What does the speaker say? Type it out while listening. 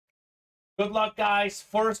Good luck, guys.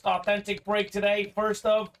 First authentic break today. First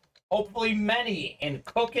of hopefully many in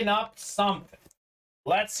cooking up something.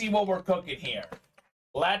 Let's see what we're cooking here.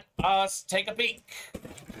 Let us take a peek.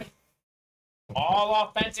 All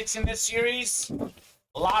authentics in this series.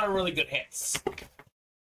 A lot of really good hits.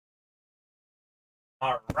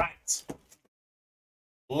 All right.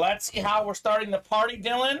 Let's see how we're starting the party,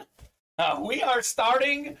 Dylan. We are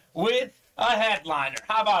starting with a headliner.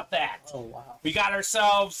 How about that? Oh, wow. We got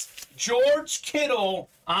ourselves George Kittle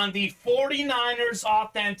on the 49ers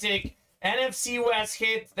authentic NFC West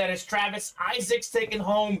hit. That is Travis Isaacs taking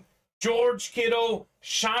home George Kittle.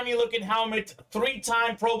 Shiny looking helmet.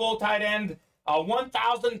 3-time Pro Bowl tight end.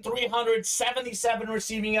 1,377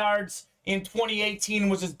 receiving yards in 2018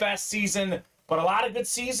 was his best season. But a lot of good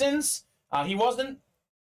seasons. He wasn't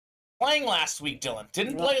playing last week, Dylan.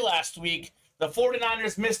 Didn't play last week. The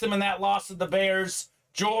 49ers missed him in that loss to the Bears.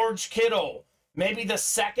 George Kittle, maybe the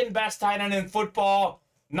second best tight end in football.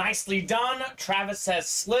 Nicely done. Travis says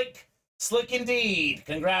slick. Slick indeed.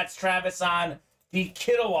 Congrats, Travis, on the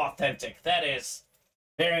Kittle authentic. That is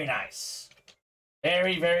very nice.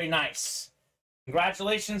 Very, very nice.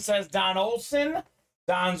 Congratulations, says Don Olson.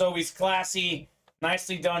 Don's always classy.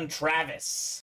 Nicely done, Travis.